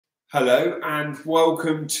Hello and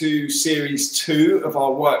welcome to series 2 of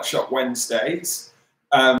our workshop Wednesdays.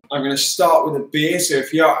 I'm going to start with a beer, so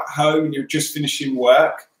if you're at home and you're just finishing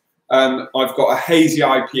work, I've got a hazy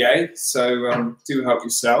IPA, so do help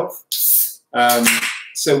yourself.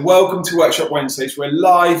 So welcome to Workshop Wednesdays. We're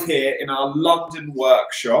live here in our London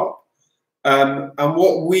workshop, and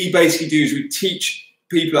what we basically do is we teach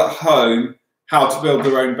people at home how to build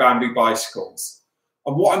their own bamboo bicycles.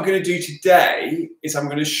 And what I'm going to do today is I'm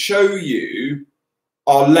going to show you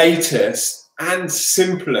our latest and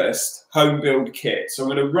simplest home build kit. So I'm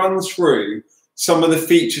going to run through some of the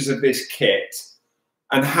features of this kit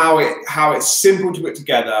and how it's simple to put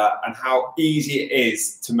together and how easy it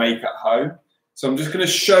is to make at home. So I'm just going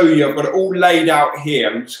to show you, I've got it all laid out here.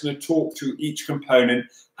 I'm just going to talk through each component,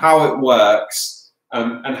 how it works,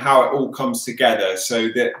 and how it all comes together, so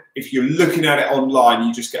that if you're looking at it online,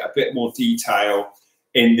 you just get a bit more detail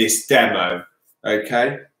in this demo,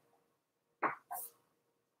 okay?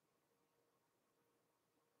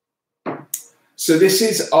 So this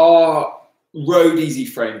is our Road Easy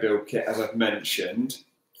frame build kit, as I've mentioned.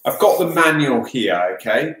 I've got the manual here,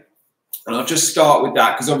 okay? And I'll just start with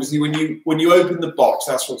that, because obviously when you open the box,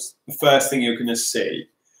 that's what's the first thing you're gonna see.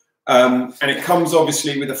 And it comes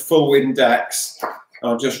obviously with a full index.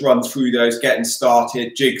 I'll just run through those, getting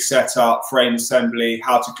started, jig setup, frame assembly,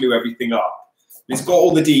 how to glue everything up. It's got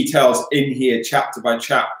all the details in here, chapter by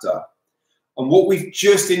chapter. And what we've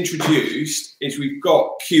just introduced is we've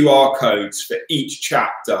got QR codes for each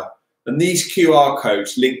chapter. And these QR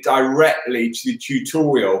codes link directly to the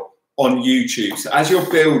tutorial on YouTube. So as you're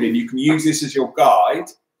building, you can use this as your guide,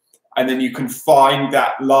 and then you can find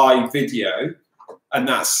that live video. And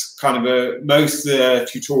that's kind of most of the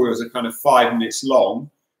tutorials are kind of 5 minutes long,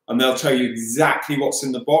 and they'll tell you exactly what's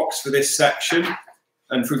in the box for this section.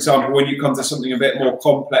 And for example, when you come to something a bit more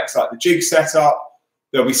complex like the jig setup,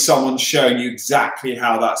 there'll be someone showing you exactly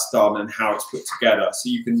how that's done and how it's put together. So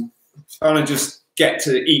you can kind of just get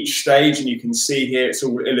to each stage, and you can see here it's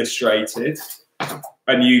all illustrated,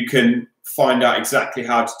 and you can find out exactly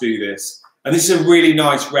how to do this. And this is a really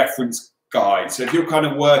nice reference guide. So if you're kind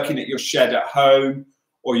of working at your shed at home,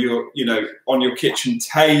 or you're, on your kitchen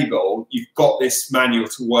table, you've got this manual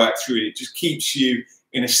to work through, and it just keeps you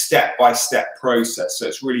in a step-by-step process. So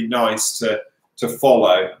it's really nice to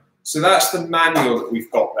follow. So that's the manual that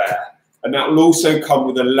we've got there. And that will also come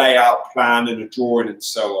with a layout plan and a drawing and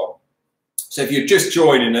so on. So if you're just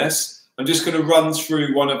joining us, I'm just going to run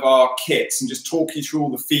through one of our kits and just talk you through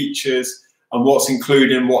all the features and what's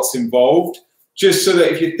included and what's involved. Just so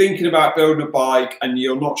that if you're thinking about building a bike and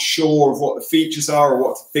you're not sure of what the features are or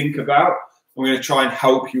what to think about, I'm going to try and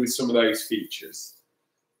help you with some of those features.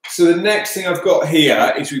 So the next thing I've got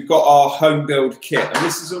here is we've got our home build kit, and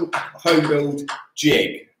this is a home build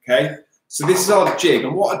jig, okay? So this is our jig,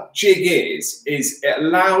 and what a jig is it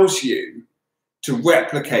allows you to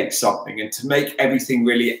replicate something and to make everything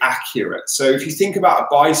really accurate. So if you think about a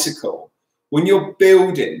bicycle, when you're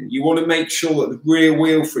building, you want to make sure that the rear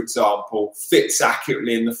wheel, for example, fits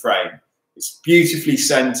accurately in the frame. It's beautifully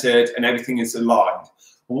centered and everything is aligned.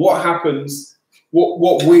 And what happens,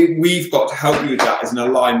 what we've got to help you with that is an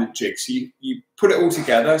alignment jig. So you put it all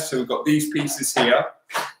together. So we've got these pieces here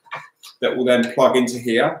that will then plug into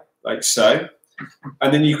here, like so.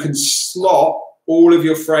 And then you can slot all of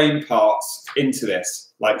your frame parts into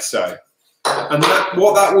this, like so. And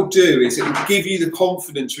what that will do is it will give you the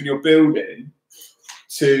confidence when you're building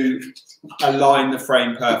to align the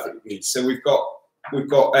frame perfectly. So we've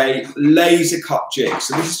got a laser cut jig.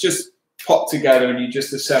 So this is just popped together, and you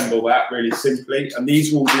just assemble that really simply. And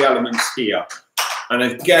these are all the elements here. And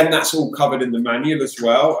again, that's all covered in the manual as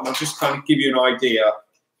well. And I'll just kind of give you an idea.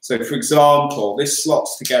 So for example, this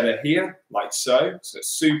slots together here, like so. So it's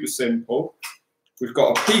super simple. We've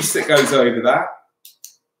got a piece that goes over that,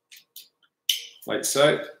 like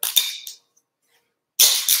so.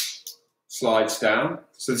 Slides down.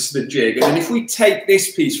 So this is the jig. And then if we take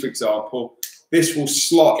this piece, for example, this will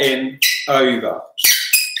slot in over.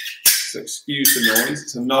 So excuse the noise,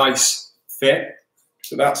 it's a nice fit.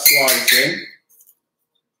 So that slides in,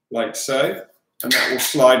 like so, and that will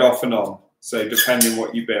slide off and on. So depending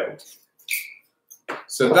what you build.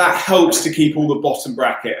 So that helps to keep all the bottom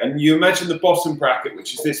bracket. And you imagine the bottom bracket,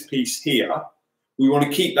 which is this piece here, we want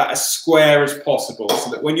to keep that as square as possible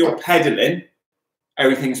so that when you're pedaling,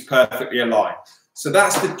 everything's perfectly aligned. So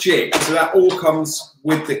that's the jig. So that all comes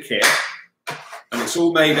with the kit, and it's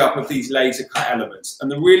all made up of these laser cut elements.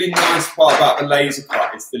 And the really nice part about the laser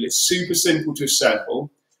cut is that it's super simple to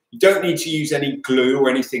assemble. You don't need to use any glue or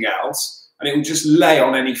anything else, and it will just lay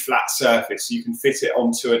on any flat surface. You can fit it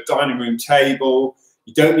onto a dining room table.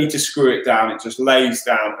 You don't need to screw it down. It just lays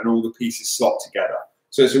down and all the pieces slot together.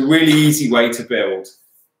 So it's a really easy way to build.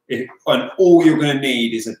 And all you're going to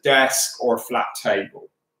need is a desk or a flat table.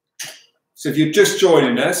 So if you're just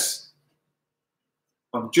joining us,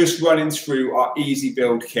 I'm just running through our easy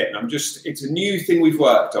build kit. And it's a new thing we've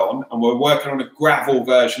worked on, and we're working on a gravel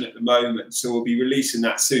version at the moment. So we'll be releasing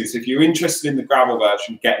that soon. So if you're interested in the gravel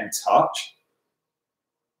version, get in touch.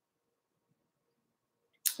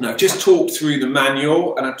 Now, I've just talked through the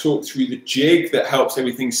manual and I've talked through the jig that helps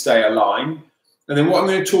everything stay aligned. And then what I'm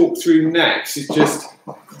going to talk through next is just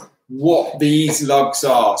what these lugs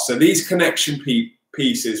are. So these connection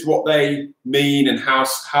pieces, what they mean and how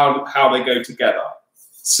they go together.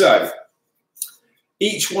 So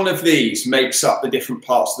each one of these makes up the different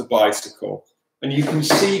parts of the bicycle. And you can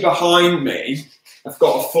see behind me, I've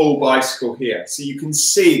got a full bicycle here. So you can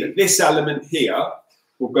see that this element here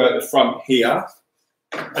will go at the front here.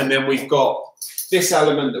 And then we've got this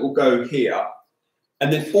element that will go here.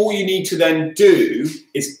 And then all you need to then do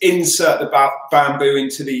is insert the bamboo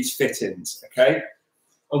into these fittings, okay?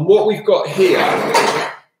 And what we've got here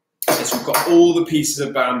is we've got all the pieces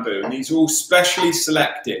of bamboo, and these are all specially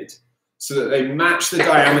selected so that they match the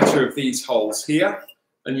diameter of these holes here,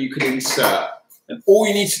 and you can insert. And all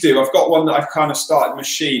you need to do, I've got one that I've kind of started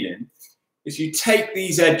machining, is you take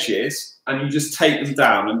these edges and you just take them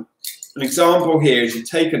down. And an example here is you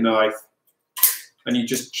take a knife and you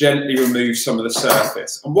just gently remove some of the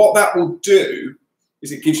surface. And what that will do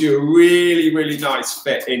is it gives you a really, really nice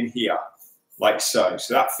fit in here, like so.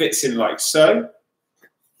 So that fits in like so.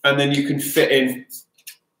 And then you can fit in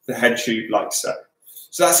the head tube like so.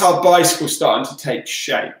 So that's how bicycle's starting to take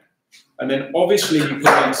shape. And then obviously you can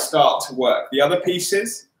then start to work the other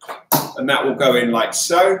pieces, and that will go in like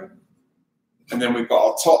so. And then we've got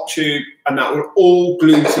our top tube, and that will all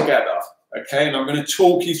glue together. Okay, and I'm going to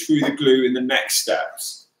talk you through the glue in the next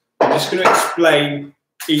steps. I'm just going to explain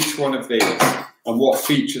each one of these and what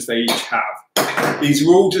features they each have. These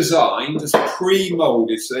are all designed as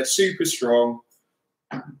pre-molded, so they're super strong.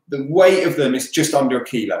 The weight of them is just under 1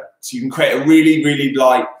 kilo. So you can create a really, really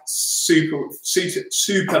light,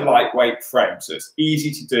 super lightweight frame. So it's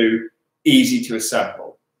easy to do, easy to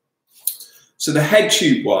assemble. So the head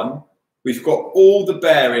tube one, we've got all the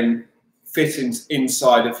bearing fittings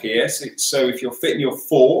inside of here. So if you're fitting your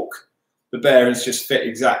fork, the bearings just fit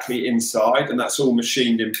exactly inside, and that's all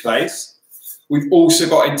machined in place. We've also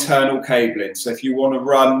got internal cabling. So if you want to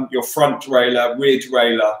run your front derailleur, rear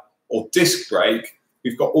derailleur, or disc brake,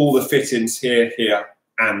 we've got all the fittings here, here,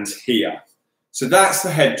 and here. So that's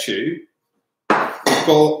the head tube. We've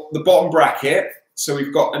got the bottom bracket. So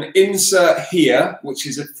we've got an insert here, which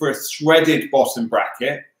is for a threaded bottom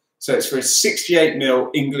bracket. So it's for a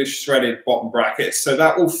 68mm English threaded bottom bracket. So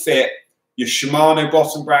that will fit your Shimano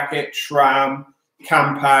bottom bracket, SRAM,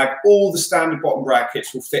 Campag, all the standard bottom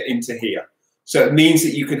brackets will fit into here. So it means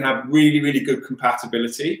that you can have really, really good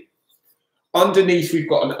compatibility. Underneath, we've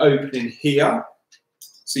got an opening here,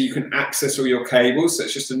 so you can access all your cables. So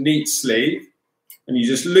it's just a neat sleeve, and you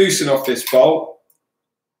just loosen off this bolt,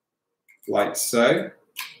 like so.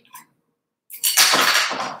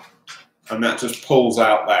 And that just pulls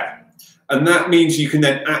out there. And that means you can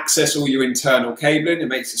then access all your internal cabling. It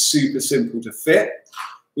makes it super simple to fit.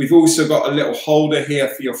 We've also got a little holder here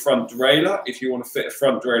for your front derailleur, if you want to fit a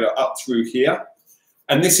front derailleur up through here.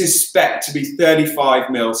 And this is spec'd to be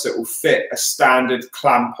 35mm, so it will fit a standard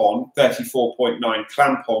clamp-on, 34.9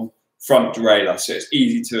 clamp-on front derailleur. So it's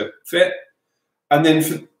easy to fit. And then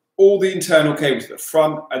for all the internal cables at the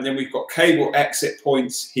front, and then we've got cable exit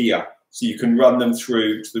points here, so you can run them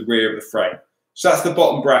through to the rear of the frame. So that's the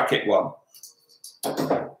bottom bracket one.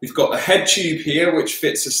 We've got the head tube here, which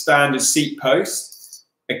fits a standard seat post.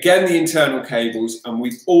 Again, the internal cables, and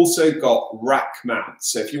we've also got rack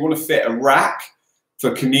mounts. So if you want to fit a rack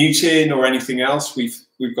for commuting or anything else, we've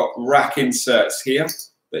got rack inserts here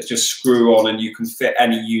that just screw on, and you can fit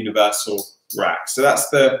any universal rack. So that's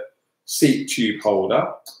the seat tube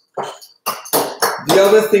holder. The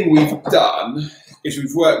other thing we've done is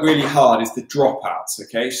we've worked really hard is the dropouts,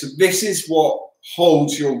 okay? So this is what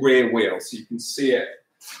holds your rear wheel. So you can see it,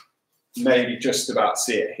 maybe just about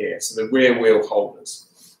see it here. So the rear wheel holders.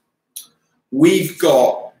 We've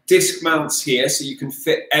got disc mounts here, so you can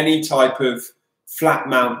fit any type of flat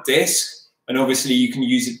mount disc, and obviously you can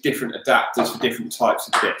use different adapters for different types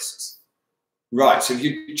of discs. Right, so if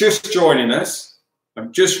you're just joining us,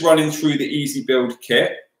 I'm just running through the easy build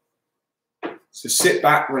kit. So sit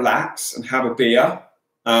back, relax, and have a beer.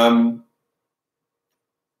 I've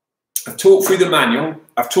talked through the manual.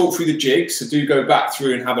 I've talked through the jig, so do go back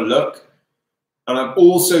through and have a look. And I've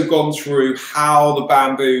also gone through how the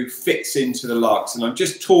bamboo fits into the lugs. And I'm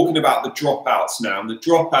just talking about the dropouts now. And the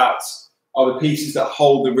dropouts are the pieces that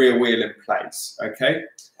hold the rear wheel in place, okay?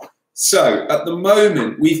 So at the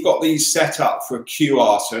moment, we've got these set up for a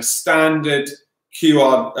QR, so a standard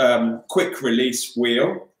QR quick release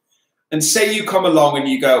wheel. And say you come along and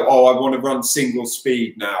you go, oh, I want to run single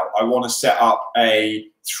speed now. I want to set up a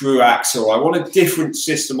thru-axle. I want a different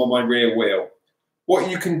system on my rear wheel. What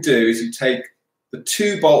you can do is you take the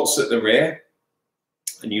 2 bolts at the rear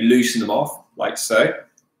and you loosen them off like so,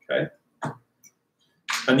 okay?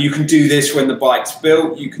 And you can do this when the bike's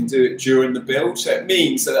built, you can do it during the build. So it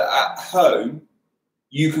means that at home,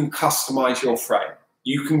 you can customize your frame.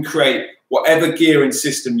 You can create whatever gearing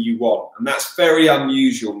system you want. And that's very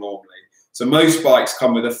unusual normally. So most bikes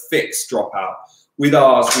come with a fixed dropout. With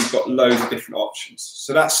ours, we've got loads of different options.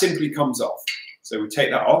 So that simply comes off. So we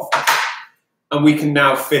take that off and we can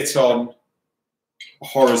now fit on a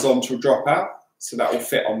horizontal dropout. So that will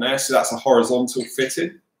fit on there. So that's a horizontal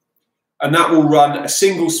fitting. And that will run a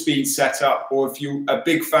single speed setup, or if you're a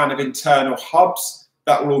big fan of internal hubs,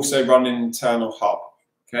 that will also run an internal hub,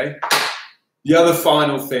 okay? The other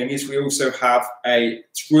final thing is we also have a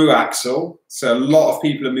thru-axle. So a lot of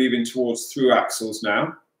people are moving towards thru-axles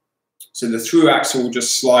now. So the thru-axle will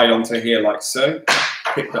just slide onto here like so.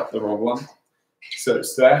 Picked up the wrong one. So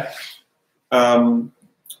it's there. And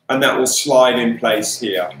that will slide in place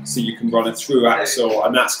here. So you can run a thru-axle,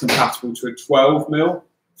 and that's compatible to a 12mm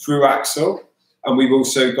thru-axle. And we've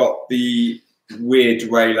also got the rear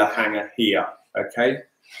derailleur hanger here, okay?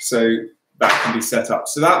 So that can be set up.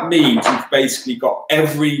 So that means you've basically got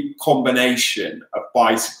every combination of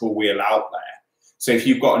bicycle wheel out there. So if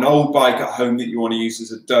you've got an old bike at home that you want to use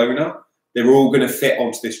as a donor, they're all going to fit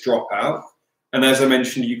onto this dropout. And as I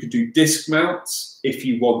mentioned, you could do disc mounts if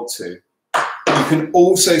you want to. You can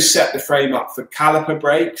also set the frame up for caliper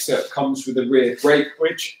brake. So it comes with a rear brake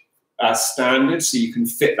bridge as standard, so you can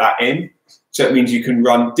fit that in. So it means you can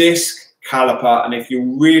run disc, caliper, and if you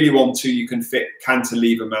really want to, you can fit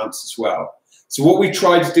cantilever mounts as well. So what we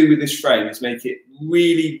tried to do with this frame is make it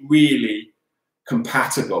really, really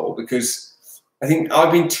compatible, because I think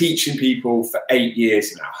I've been teaching people for 8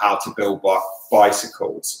 years now how to build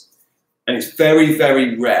bicycles. And it's very,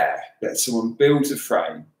 very rare that someone builds a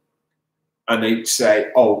frame and they say,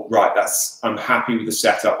 oh, right, I'm happy with the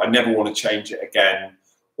setup. I never want to change it again.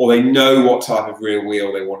 Or they know what type of rear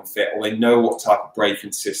wheel they want to fit, or they know what type of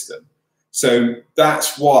braking system. So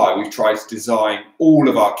that's why we've tried to design all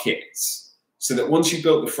of our kits, so that once you've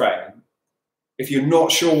built the frame, if you're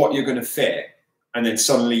not sure what you're going to fit, and then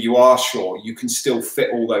suddenly you are sure, you can still fit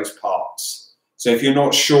all those parts. So if you're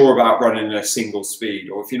not sure about running a single speed,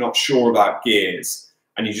 or if you're not sure about gears,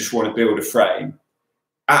 and you just want to build a frame,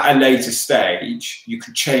 at a later stage, you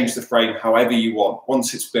can change the frame however you want.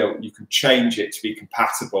 Once it's built, you can change it to be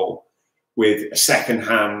compatible with a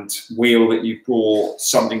second-hand wheel that you bought,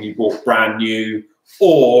 something you bought brand new,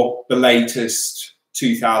 or the latest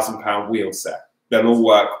 £2,000 wheel set. They'll all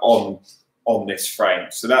work on this frame.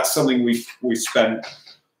 So that's something we spent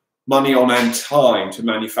money on and time to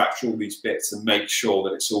manufacture all these bits and make sure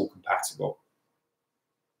that it's all compatible.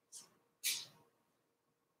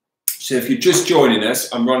 So if you're just joining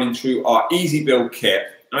us, I'm running through our easy build kit.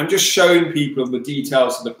 I'm just showing people the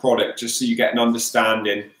details of the product just so you get an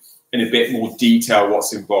understanding in a bit more detail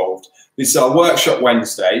what's involved. This is our Workshop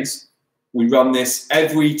Wednesdays. We run this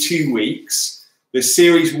every 2 weeks. The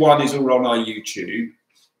series 1 is all on our YouTube.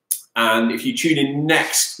 And if you tune in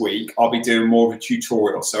next week, I'll be doing more of a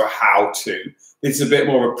tutorial, so a how-to. This is a bit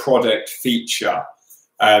more of a product feature.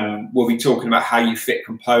 We'll be talking about how you fit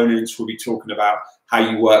components. We'll be talking about how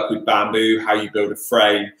you work with bamboo, how you build a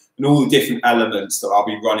frame, and all the different elements that I'll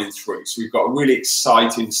be running through. So we've got a really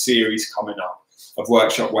exciting series coming up of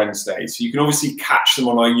Workshop Wednesdays. So you can obviously catch them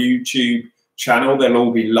on our YouTube channel. They'll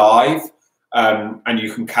all be live, and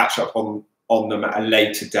you can catch up on them at a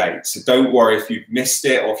later date. So don't worry if you've missed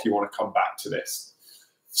it or if you want to come back to this.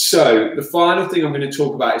 So the final thing I'm going to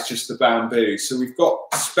talk about is just the bamboo. So we've got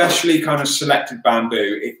specially kind of selected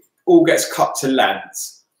bamboo. It all gets cut to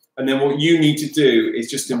length. And then what you need to do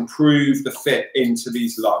is just improve the fit into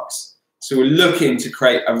these lugs. So we're looking to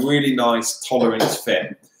create a really nice tolerance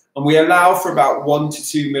fit. And we allow for about 1 to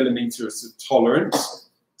 2 millimeters of tolerance.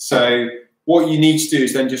 So what you need to do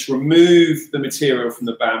is then just remove the material from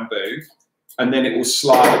the bamboo, and then it will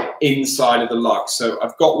slide inside of the lug. So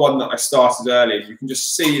I've got one that I started earlier. You can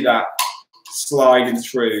just see that sliding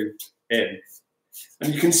through in.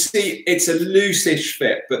 And you can see it's a loose-ish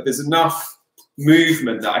fit, but there's enough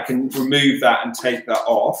movement that I can remove that and take that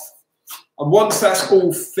off. And once that's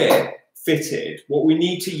all fit, fitted, what we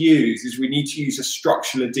need to use is we need to use a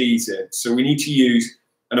structural adhesive. So we need to use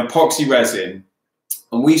an epoxy resin,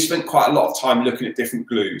 and we spent quite a lot of time looking at different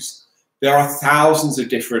glues. There are thousands of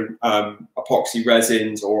different epoxy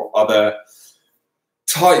resins or other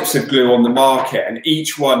types of glue on the market, and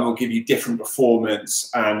each one will give you different performance,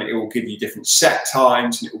 and it will give you different set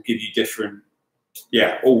times, and it will give you different,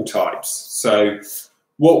 all types. So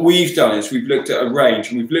what we've done is we've looked at a range,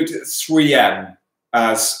 and we've looked at 3M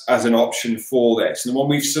as an option for this. And the one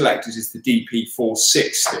we've selected is the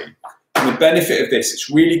DP460. And the benefit of this, it's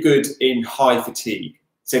really good in high fatigue.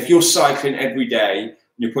 So if you're cycling every day and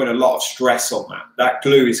you're putting a lot of stress on that, that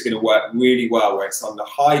glue is going to work really well where it's under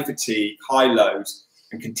high fatigue, high loads,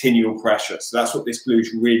 and continual pressure. So that's what this glue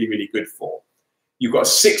is really, really good for. You've got a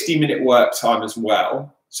 60-minute work time as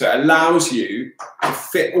well. So it allows you to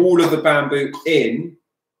fit all of the bamboo in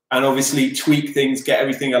and obviously tweak things, get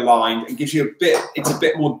everything aligned, and gives you it's a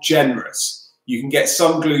bit more generous. You can get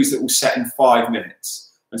some glues that will set in 5 minutes.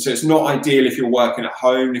 And so it's not ideal if you're working at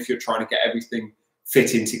home, if you're trying to get everything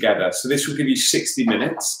fitting together. So this will give you 60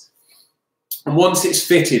 minutes. And once it's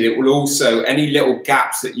fitted, it will also, any little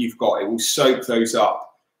gaps that you've got, it will soak those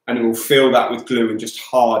up and it will fill that with glue and just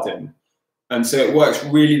harden. And so it works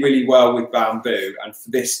really, really well with bamboo and for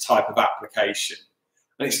this type of application.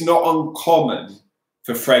 And it's not uncommon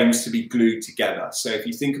for frames to be glued together. So if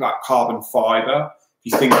you think about carbon fiber,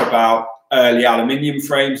 if you think about early aluminium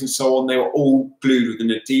frames and so on, they were all glued with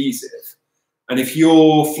an adhesive. And if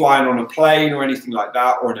you're flying on a plane or anything like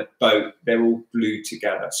that, or in a boat, they're all glued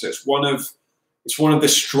together. So it's one of the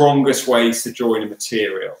strongest ways to join a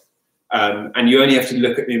material. And you only have to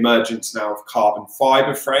look at the emergence now of carbon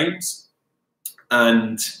fiber frames.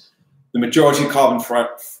 And the majority of carbon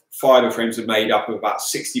fiber frames are made up of about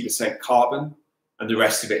 60% carbon, and the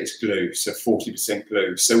rest of it is glue, so 40%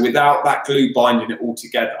 glue. So without that glue binding it all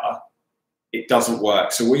together, it doesn't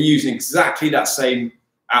work. So we're using exactly that same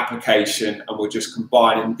application, and we're just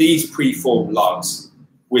combining these preformed lugs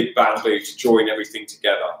with bamboo to join everything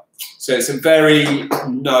together. So it's a very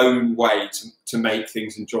known way to make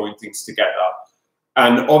things and join things together.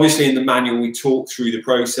 And obviously in the manual, we talk through the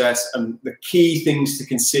process, and the key things to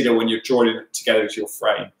consider when you're joining it together with your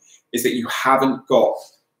frame is that you haven't got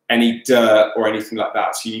any dirt or anything like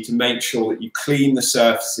that. So you need to make sure that you clean the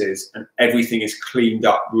surfaces and everything is cleaned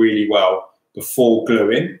up really well before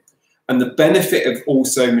gluing. And the benefit of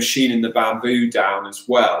also machining the bamboo down as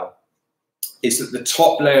well is that the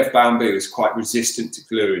top layer of bamboo is quite resistant to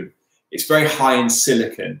gluing. It's very high in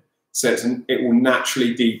silicon, so it will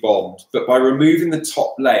naturally debond. But by removing the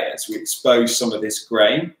top layers, we expose some of this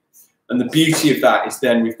grain. And the beauty of that is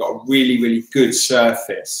then we've got a really, really good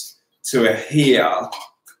surface to adhere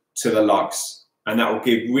to the lugs. And that will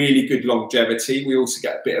give really good longevity. We also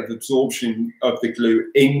get a bit of absorption of the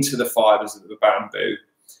glue into the fibers of the bamboo.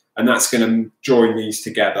 And that's going to join these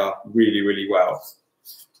together really, really well.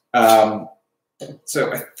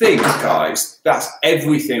 So I think, guys, that's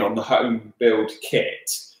everything on the home build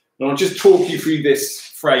kit. And I'll just talk you through this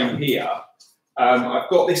frame here. I've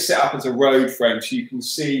got this set up as a road frame, so you can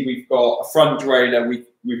see we've got a front derailleur,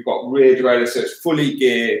 we've got rear derailleur, so it's fully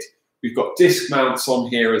geared. We've got disc mounts on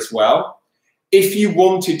here as well. If you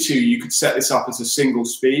wanted to, you could set this up as a single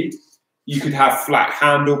speed. You could have flat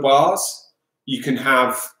handlebars. You can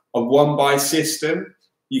have a one-by system.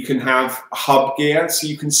 You can have a hub gear. So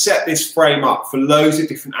you can set this frame up for loads of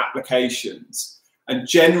different applications. And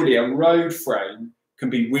generally, a road frame can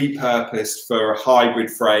be repurposed for a hybrid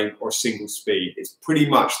frame or a single speed. It's pretty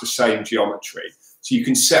much the same geometry. So you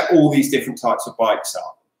can set all these different types of bikes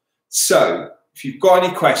up. So if you've got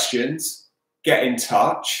any questions, get in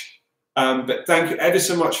touch. But thank you ever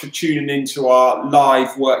so much for tuning into our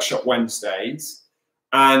live workshop Wednesdays.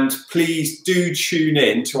 And please do tune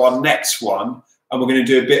in to our next one. And we're going to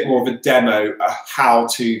do a bit more of a demo, a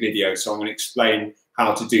how-to video. So I'm going to explain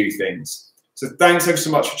how to do things. So thanks ever so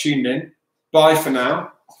much for tuning in. Bye for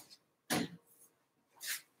now.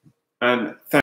 And thanks.